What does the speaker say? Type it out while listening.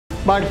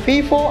but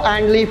FIFO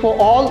and LIFO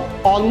all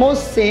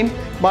almost same,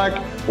 but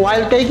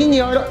while taking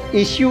your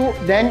issue,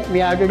 then we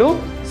have to do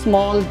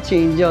small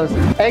changes.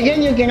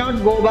 Again, you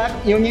cannot go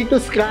back. You need to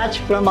scratch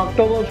from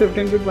October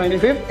 15th to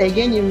 25th.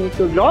 Again, you need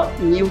to draw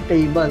new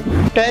table.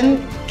 10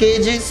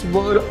 kgs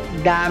were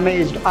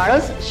damaged or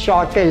as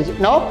shortage.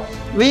 Now,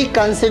 we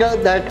consider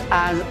that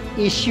as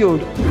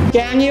issued.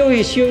 Can you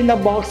issue in the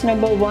box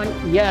number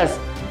 1? Yes.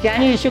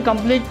 Can you issue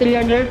complete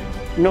 300?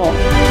 No.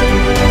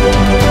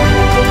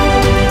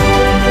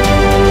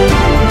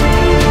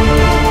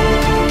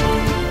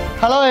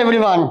 Hello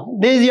everyone,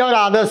 this is your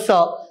Adarsh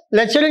sir,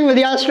 lecturing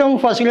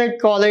Vidhyaashram First Grade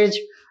College,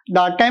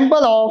 the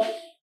Temple of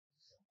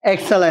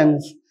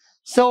Excellence.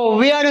 So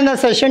we are in the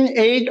session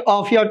 8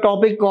 of your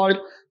topic called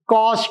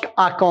Cost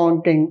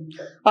Accounting.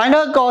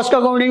 Under Cost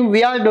Accounting,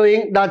 we are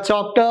doing the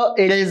chapter,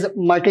 it is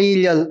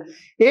Material.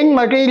 In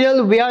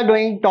Material, we are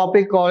doing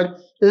topic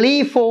called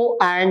LIFO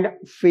and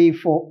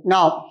FIFO.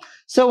 Now,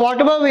 so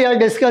whatever we are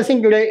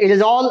discussing today, it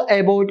is all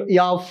about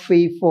your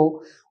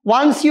FIFO.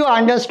 Once you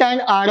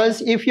understand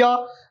others, if you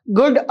are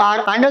good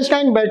or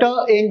understand better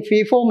in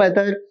FIFO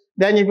method,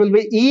 then it will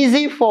be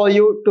easy for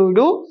you to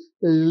do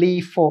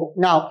LIFO.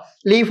 Now,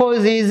 LIFO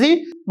is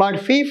easy, but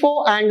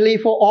FIFO and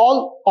LIFO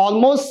all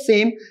almost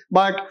same,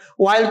 but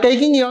while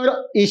taking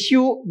your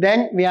issue,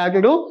 then we have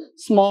to do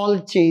small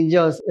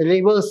changes.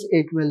 Reverse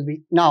it will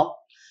be. Now,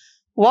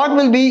 what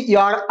will be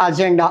your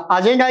agenda?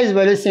 Agenda is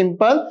very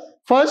simple.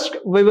 First,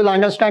 we will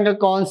understand the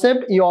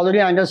concept you already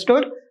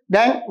understood.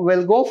 Then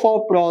we'll go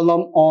for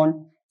problem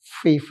on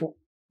FIFO.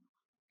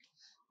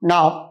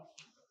 Now,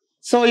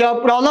 so your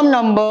problem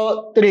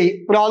number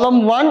 3,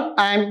 problem 1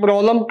 and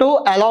problem 2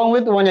 along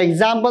with one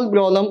example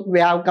problem we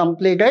have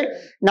completed.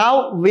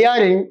 Now we are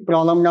in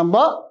problem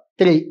number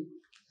 3.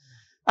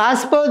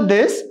 As per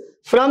this,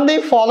 from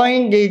the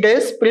following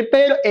details,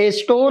 prepare a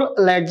store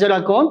ledger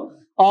account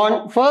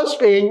on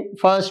first in,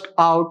 first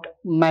out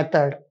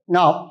method.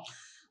 Now,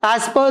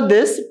 as per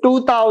this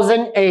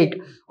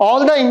 2008,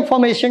 all the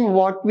information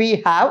what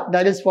we have,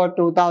 that is for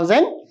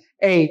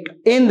 2008.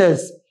 In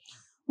this,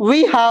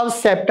 we have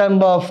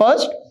September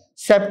 1st,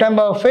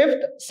 September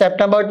 5th,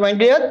 September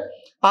 20th,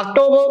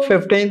 October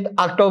 15th,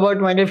 October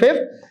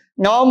 25th,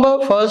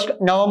 November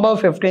 1st,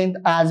 November 15th,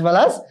 as well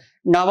as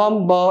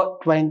November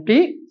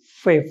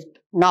 25th.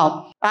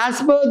 Now,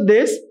 as per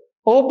this,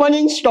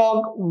 opening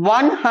stock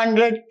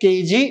 100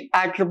 kg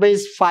at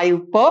rupees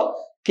 5 per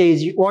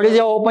kg. What is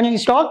your opening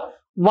stock?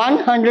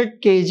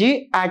 100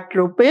 kg at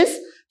rupees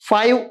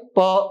 5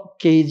 per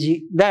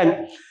kg.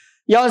 Then,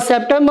 your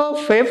September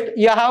 5th,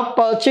 you have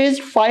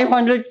purchased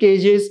 500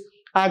 kgs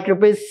at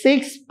rupees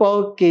 6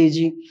 per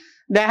kg.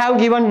 They have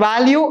given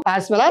value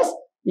as well as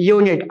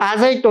unit.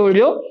 As I told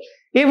you,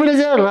 if it is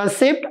a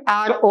receipt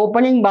or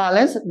opening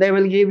balance, they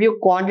will give you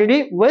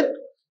quantity with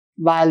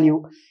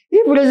value.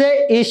 If it is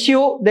a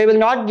issue, they will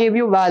not give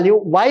you value.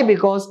 Why?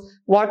 Because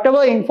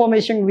whatever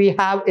information we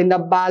have in the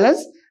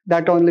balance,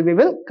 that only we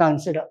will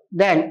consider.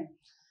 Then,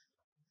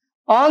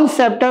 on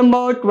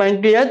September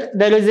 20th,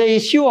 there is a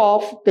issue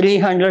of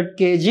 300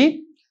 kg,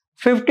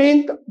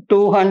 15th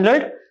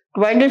 200,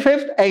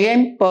 25th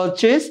again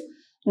purchase,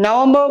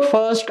 November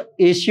 1st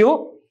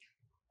issue,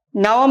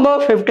 November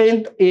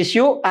 15th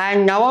issue,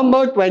 and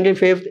November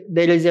 25th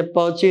there is a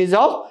purchase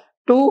of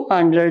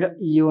 200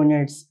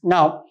 units.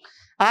 Now,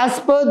 as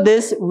per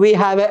this, we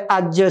have an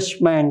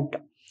adjustment.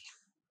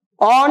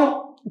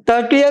 On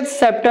 30th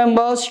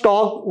September,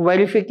 stock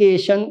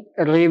verification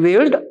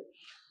revealed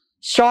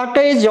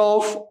shortage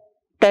of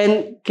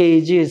 10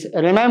 kgs.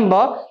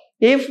 Remember,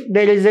 if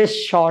there is a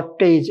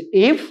shortage,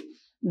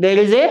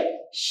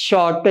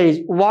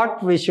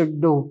 what we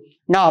should do?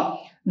 Now,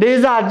 there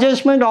is an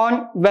adjustment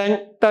on when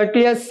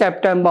 30th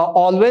September.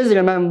 Always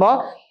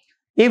remember,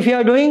 if you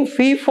are doing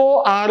FIFO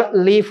or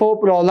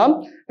LIFO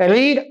problem,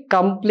 read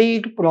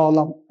complete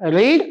problem.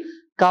 Read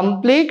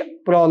complete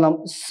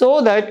problem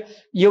so that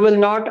you will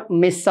not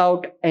miss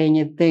out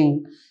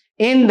anything.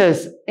 In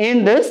this,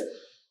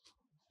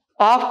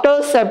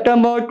 after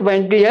September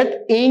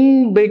 20th,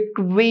 in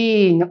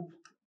between,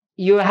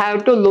 you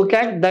have to look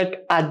at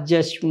that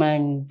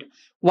adjustment.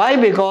 Why?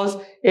 Because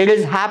it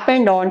has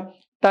happened on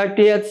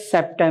 30th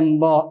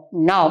September.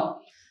 Now,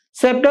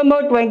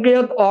 September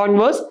 20th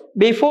onwards,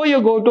 before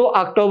you go to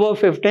October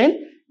 15th,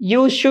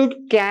 you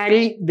should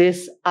carry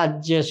this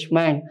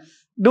adjustment.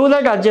 Do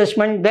that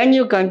adjustment, then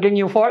you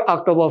continue for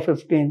October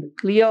 15th.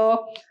 Clear?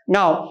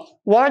 Now,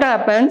 what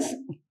happens?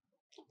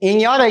 In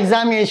your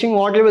examination,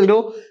 what you will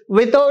do,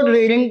 without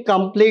reading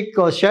complete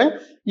question,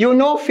 you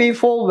know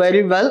FIFO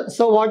very well.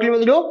 So what you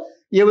will do?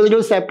 You will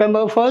do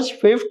September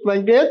 1st, 5th,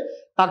 20th,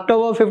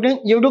 October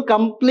 15th. You do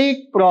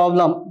complete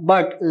problem.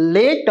 But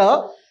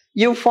later,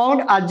 you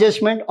found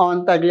adjustment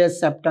on 30th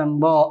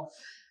September.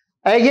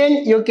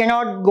 Again, you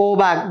cannot go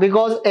back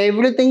because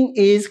everything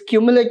is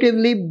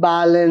cumulatively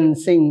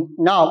balancing.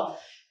 Now,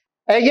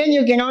 again,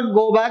 you cannot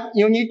go back.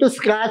 You need to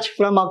scratch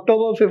from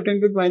October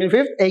 15th to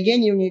 25th.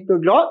 Again, you need to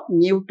draw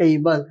new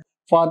table.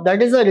 For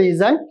that is the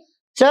reason,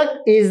 check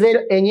is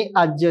there any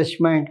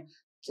adjustment.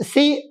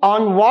 see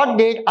on what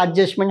date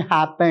adjustment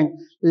happened.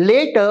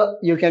 Later,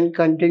 you can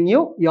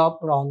continue your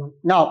problem.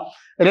 Now,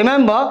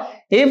 remember,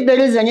 if there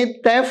is any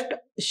theft,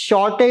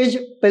 shortage,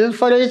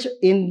 pilferage,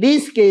 in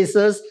these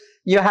cases,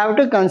 you have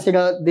to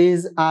consider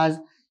these as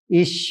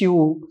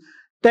issue.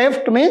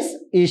 Theft means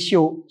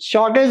issue.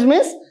 Shortage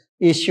means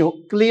issue.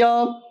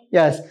 Clear?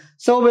 Yes.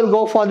 So, we'll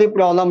go for the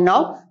problem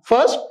now.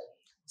 First,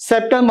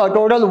 September,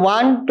 total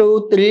 1,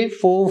 2, 3,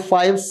 4,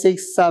 5,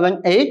 6,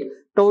 7, 8.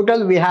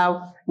 Total we have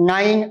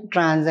 9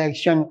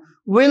 transactions.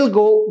 We'll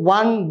go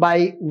one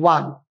by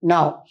one.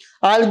 Now,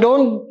 I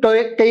don't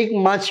take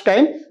much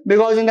time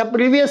because in the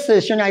previous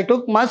session I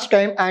took much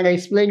time and I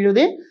explained you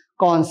the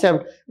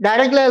concept.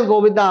 Directly I'll go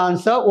with the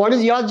answer. What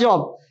is your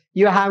job?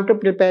 You have to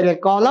prepare a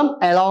column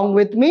along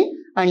with me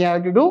and you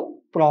have to do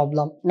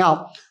problem.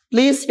 Now,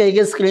 please take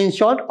a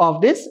screenshot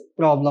of this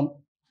problem.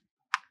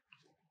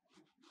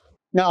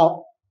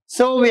 Now,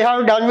 so we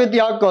have done with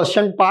your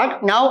question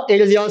part. Now it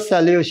is your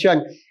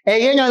solution.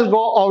 Again, I'll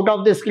go out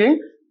of the screen.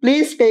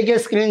 Please take a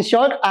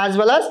screenshot as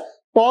well as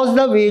pause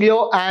the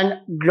video and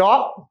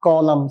draw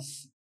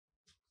columns.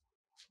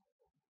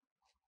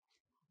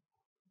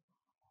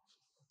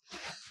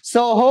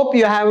 So hope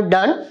you have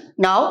done.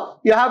 Now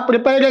you have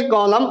prepared a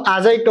column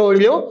as I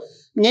told you.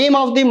 Name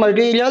of the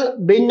material,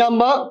 bin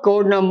number,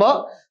 code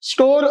number,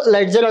 store,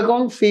 ledger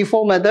account,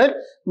 FIFO method,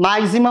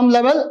 maximum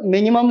level,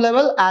 minimum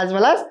level as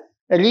well as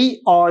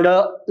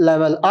reorder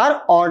level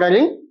or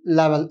ordering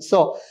level.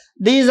 So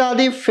these are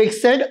the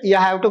fixed. You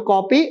have to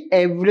copy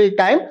every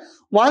time.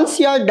 Once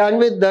you are done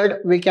with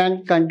that, we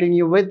can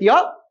continue with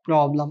your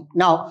problem.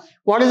 Now,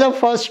 what is the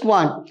first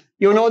one?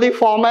 You know the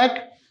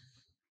format.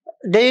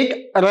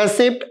 Date,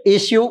 receipt,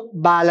 issue,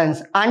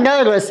 balance.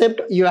 Under receipt,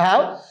 you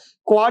have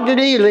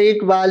quantity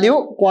rate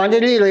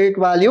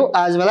value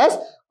as well as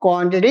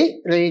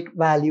quantity rate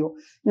value.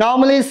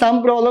 Normally,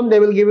 some problem they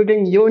will give it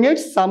in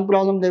units, some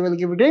problem they will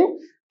give it in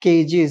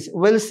kgs.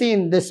 We'll see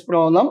in this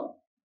problem.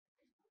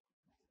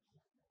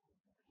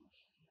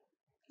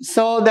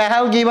 So they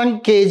have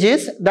given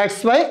kgs.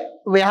 That's why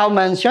we have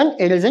mentioned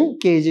it is in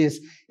kgs.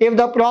 If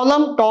the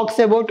problem talks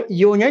about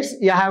units,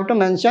 you have to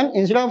mention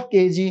instead of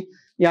kg,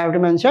 you have to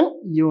mention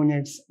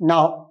units.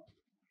 Now,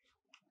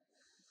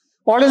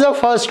 what is the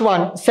first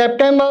one?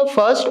 September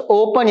 1st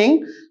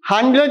opening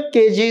 100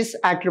 kgs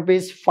at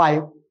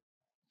 ₹5.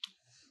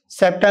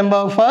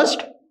 September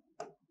 1st.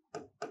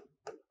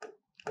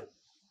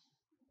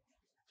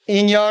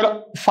 In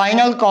your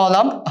final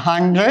column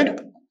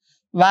 100,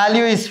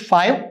 value is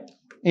 5,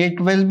 it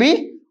will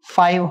be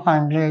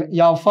 500.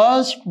 Your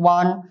first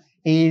one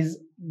is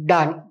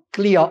done.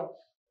 Clear?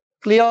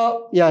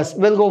 Clear? Yes,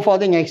 we'll go for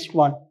the next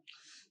one.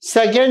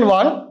 Second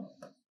one,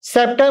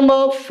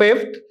 September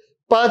 5th,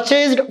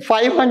 purchased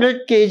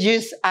 500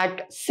 kgs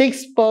at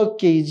 6 per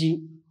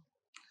kg.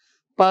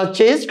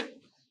 Purchased,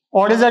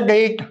 what is the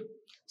date?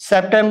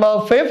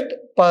 September 5th,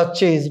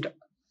 purchased.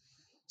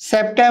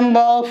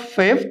 September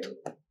 5th,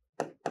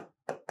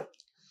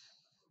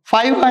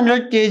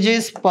 500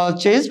 kgs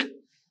purchased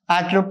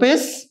at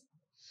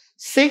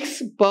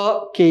 ₹6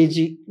 per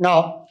kg.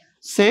 Now,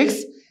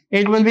 6,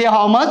 it will be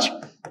how much?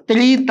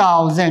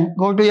 3,000.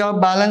 Go to your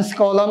balance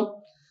column.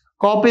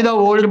 Copy the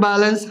old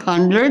balance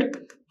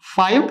 100,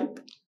 5,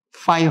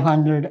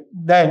 500.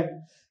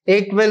 Then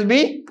it will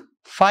be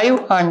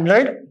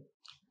 500,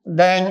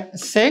 then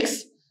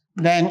 6,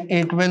 then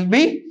it will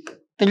be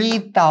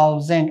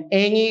 3,000.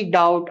 Any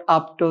doubt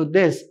up to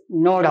this?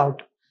 No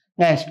doubt.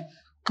 Next,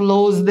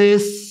 close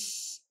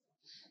this.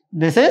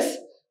 This is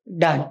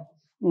done.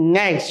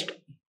 Next,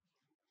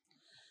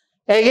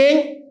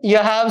 again you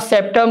have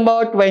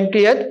September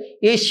 20th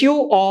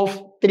issue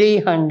of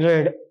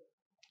 300.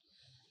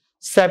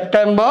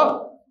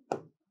 September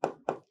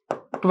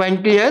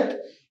 20th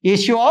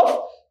issue of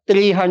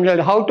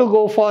 300. How to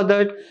go for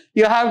that?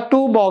 You have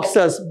two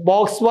boxes,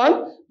 box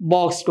 1,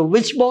 box 2.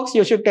 Which box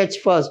you should touch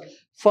first?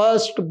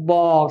 First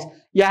box.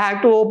 You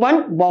have to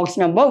open box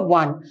number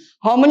 1.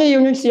 How many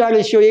units you are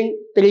issuing?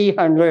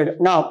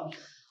 300. Now,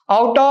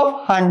 out of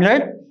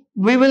 100,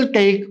 we will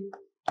take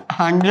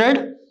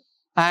 100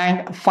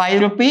 and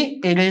 5 rupee,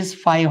 it is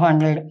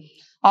 500.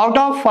 Out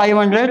of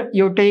 500,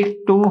 you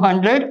take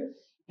 200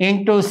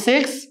 into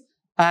 6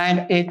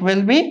 and it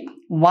will be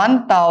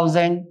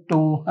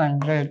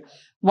 1,200.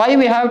 Why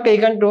we have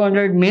taken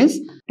 200 means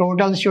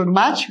total should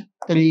match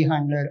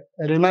 300.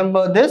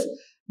 Remember this.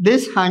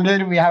 This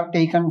 100 we have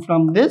taken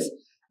from this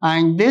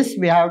and this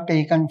we have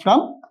taken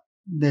from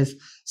this.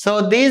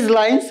 So these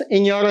lines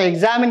in your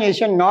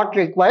examination not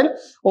required,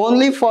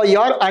 only for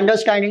your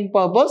understanding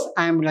purpose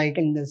I am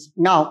writing this.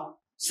 Now,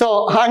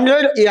 so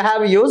 100 you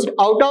have used,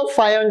 out of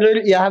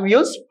 500 you have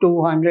used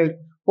 200.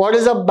 What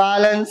is the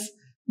balance?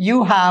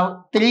 You have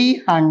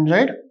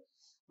 300,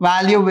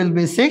 value will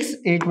be 6,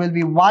 it will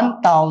be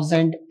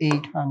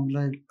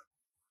 1,800.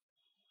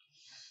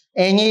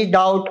 Any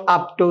doubt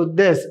up to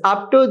this?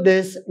 Up to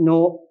this,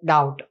 no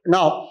doubt.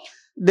 Now,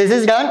 this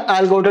is done.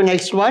 I'll go to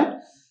next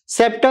one.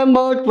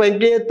 September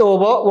 20th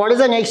over. What is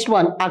the next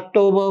one?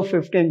 October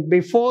 15th.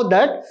 Before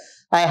that,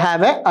 I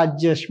have an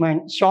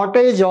adjustment.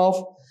 Shortage of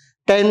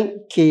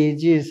 10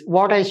 kgs.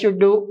 What I should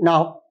do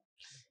now?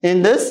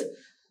 In this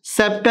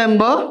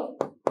September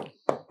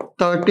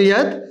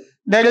 30th,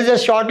 there is a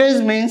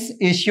shortage means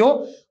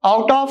issue.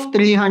 Out of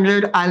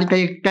 300, I'll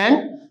take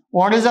 10.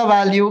 What is the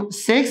value?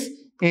 6.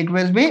 It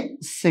will be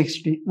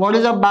 60. What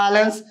is the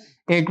balance?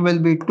 It will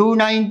be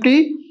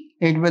 290.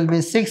 It will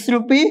be 6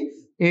 rupee.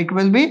 It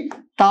will be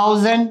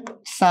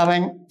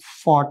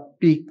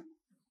 1740.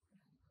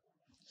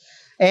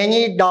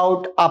 Any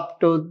doubt up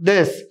to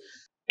this?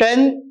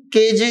 10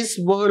 kgs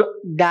were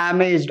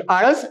damaged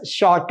or else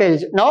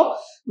shortage. Now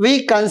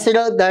we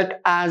consider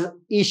that as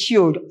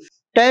issued.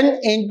 10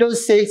 into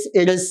 6,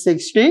 it is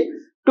 60.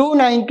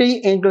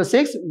 290 into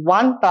 6,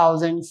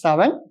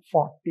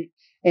 1740.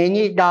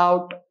 Any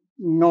doubt?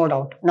 No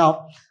doubt.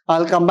 Now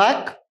I'll come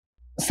back.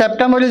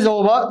 September is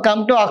over.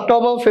 Come to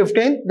October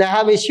 15th. They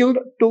have issued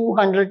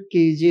 200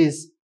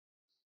 kgs.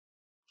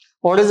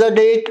 What is the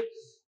date?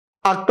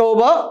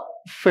 October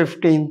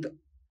 15th.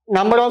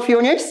 Number of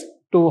units?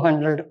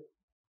 200.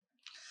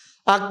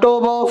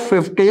 October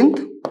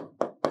 15th.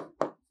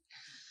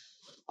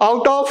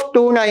 Out of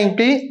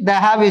 290, they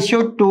have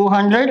issued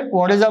 200.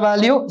 What is the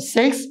value?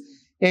 6.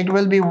 It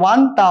will be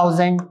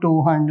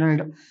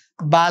 1200.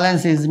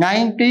 Balance is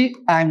 90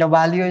 and the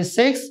value is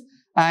 6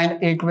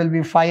 and it will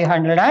be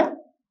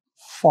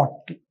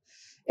 540.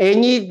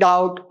 Any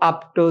doubt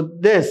up to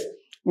this?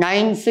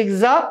 9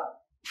 6 are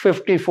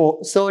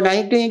 54. So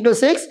 90 into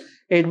 6,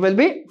 it will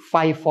be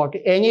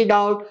 540. Any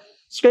doubt?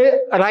 Stay.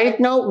 Right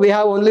now we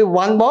have only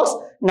one box.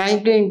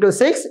 90 into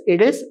 6,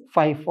 it is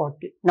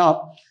 540.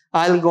 Now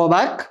I'll go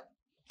back.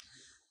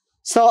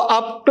 So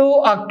up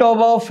to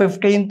October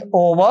 15th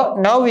over.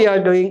 Now we are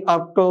doing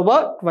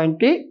October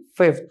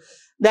 25th.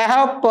 They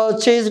have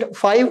purchased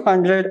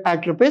 500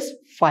 at rupees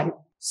 5.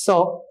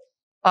 So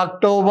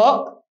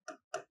October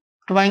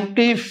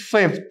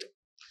 25th.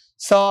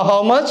 So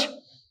how much?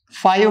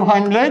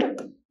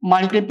 500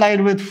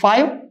 multiplied with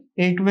 5.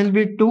 It will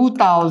be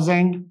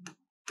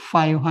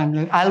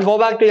 2500. I'll go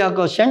back to your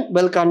question.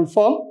 We'll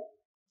confirm.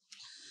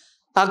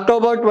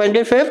 October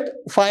 25th,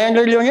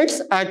 500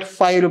 units at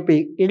 5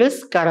 rupee. It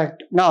is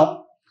correct.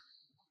 Now,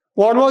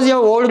 what was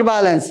your old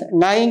balance?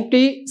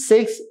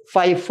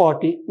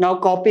 96,540. Now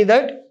copy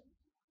that.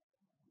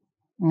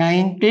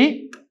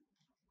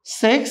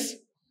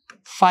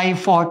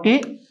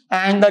 96,540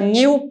 and the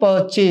new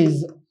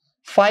purchase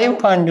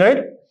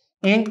 500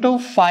 into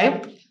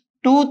 5,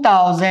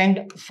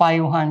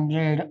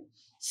 2500.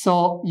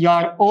 So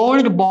your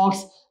old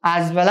box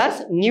as well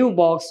as new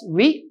box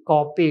we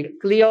copied.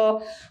 Clear?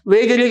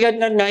 Where did you get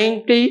the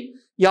 90?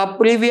 Your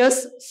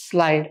previous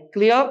slide.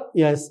 Clear?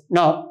 Yes.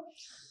 Now,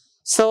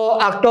 so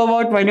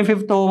October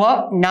 25th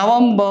over.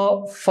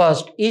 November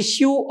 1st.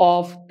 Issue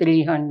of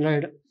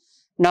 300.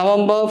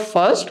 November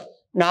 1st.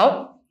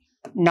 Now,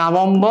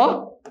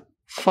 November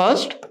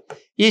 1st.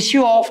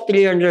 Issue of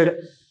 300.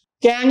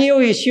 Can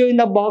you issue in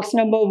the box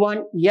number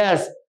 1?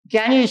 Yes.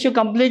 Can you issue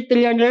complete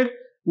 300?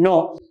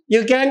 No.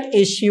 You can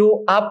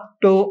issue up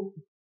to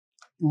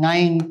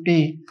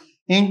 90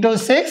 into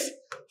 6,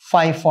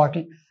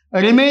 540.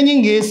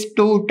 Remaining is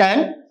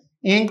 210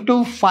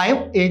 into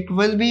 5. It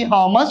will be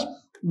how much?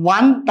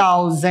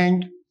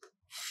 1050.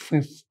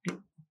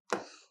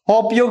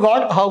 Hope you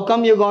got. How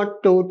come you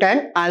got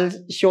 210? I'll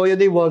show you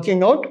the working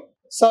note.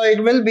 So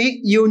it will be,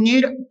 you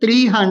need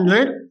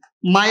 300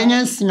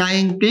 minus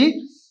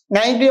 90.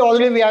 90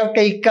 already we have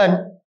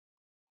taken.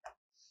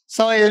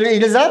 So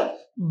it is a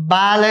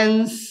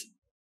balance.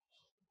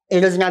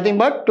 It is nothing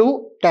but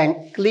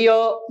 210.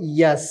 Clear?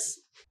 Yes.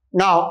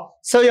 Now,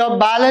 so your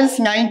balance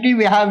 90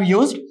 we have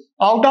used.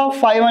 Out of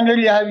 500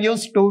 you have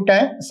used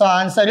 210. So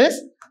answer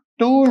is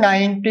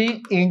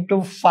 290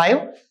 into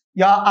 5.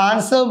 Your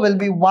answer will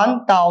be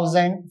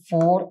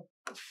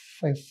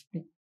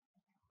 1450.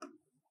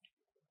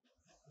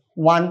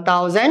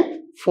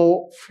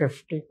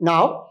 1450.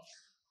 Now,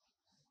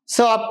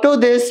 so up to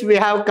this we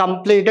have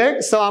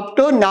completed. So up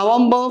to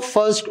November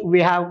 1st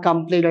we have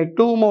completed.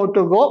 2 more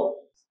to go.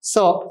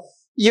 So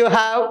you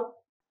have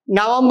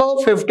November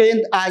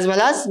 15th as well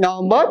as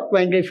November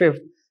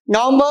 25th.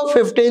 November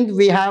 15th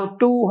we have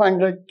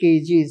 200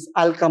 kgs.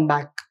 I'll come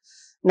back.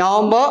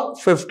 November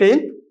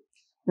 15th.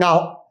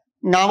 Now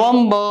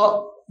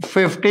November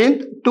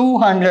 15th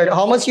 200.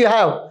 How much you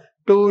have?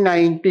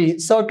 290.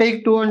 So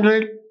take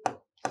 200.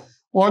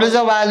 What is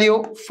the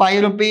value?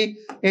 5 rupee.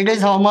 It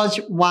is how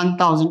much?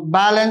 1000.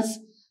 Balance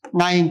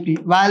 90.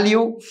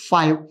 Value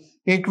 5.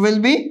 It will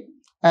be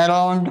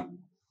around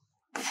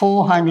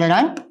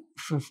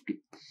 450.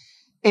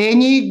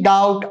 Any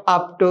doubt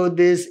up to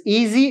this?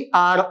 Easy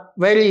or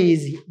very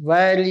easy?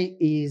 Very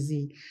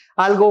easy.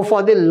 I'll go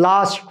for the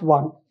last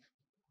one.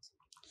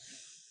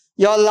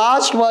 Your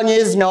last one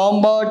is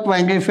November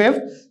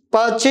 25th.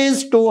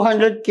 Purchase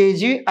 200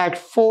 kg at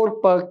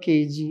 4 per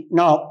kg.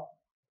 Now,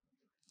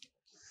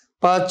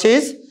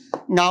 purchase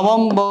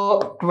November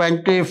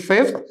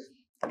 25th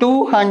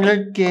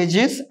 200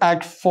 kgs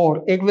at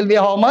 4. It will be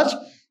how much?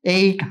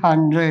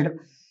 800.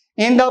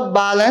 In the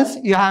balance,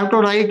 you have to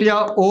write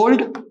your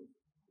old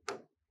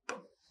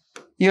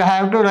You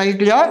have to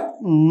write your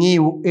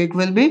new. It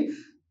will be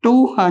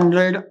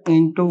 200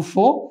 into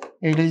 4.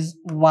 It is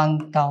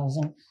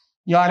 1000.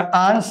 Your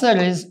answer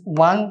is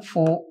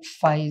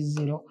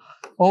 1450.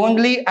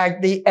 Only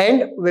at the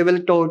end we will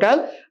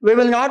total. We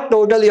will not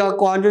total your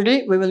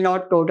quantity. We will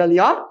not total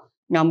your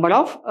number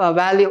of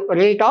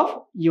rate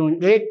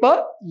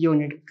per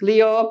unit.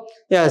 Clear?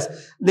 Yes.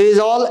 This is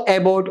all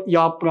about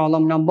your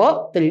problem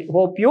number 3.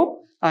 Hope you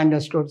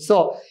understood.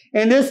 So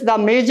in this, the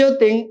major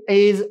thing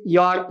is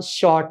your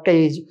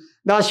shortage.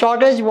 The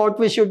shortage, what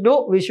we should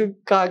do, we should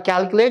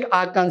calculate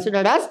or consider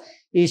as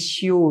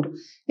issued.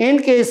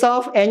 In case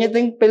of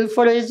anything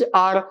pilferage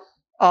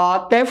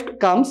or theft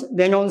comes,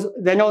 then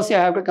also you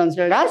have to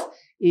consider it as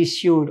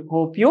issued.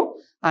 Hope you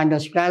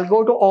understood. I'll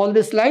go to all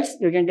the slides.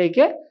 You can take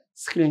a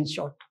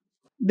screenshot.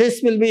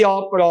 This will be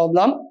your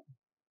problem.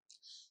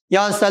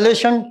 Your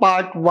solution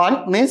part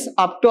 1 means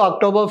up to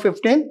October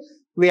 15th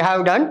we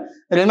have done.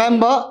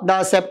 Remember,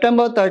 the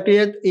September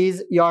 30th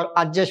is your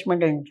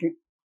adjustment entry.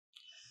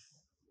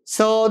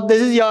 So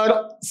this is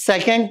your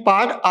second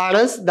part,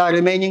 RS, the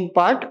remaining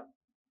part.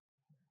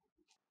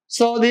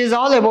 So this is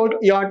all about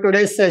your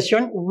today's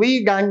session.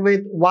 We done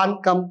with one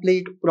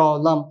complete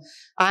problem,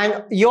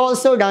 and you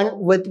also done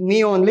with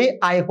me only.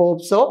 I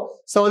hope so,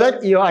 so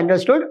that you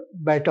understood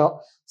better.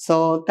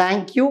 So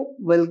thank you.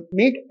 We'll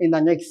meet in the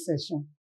next session.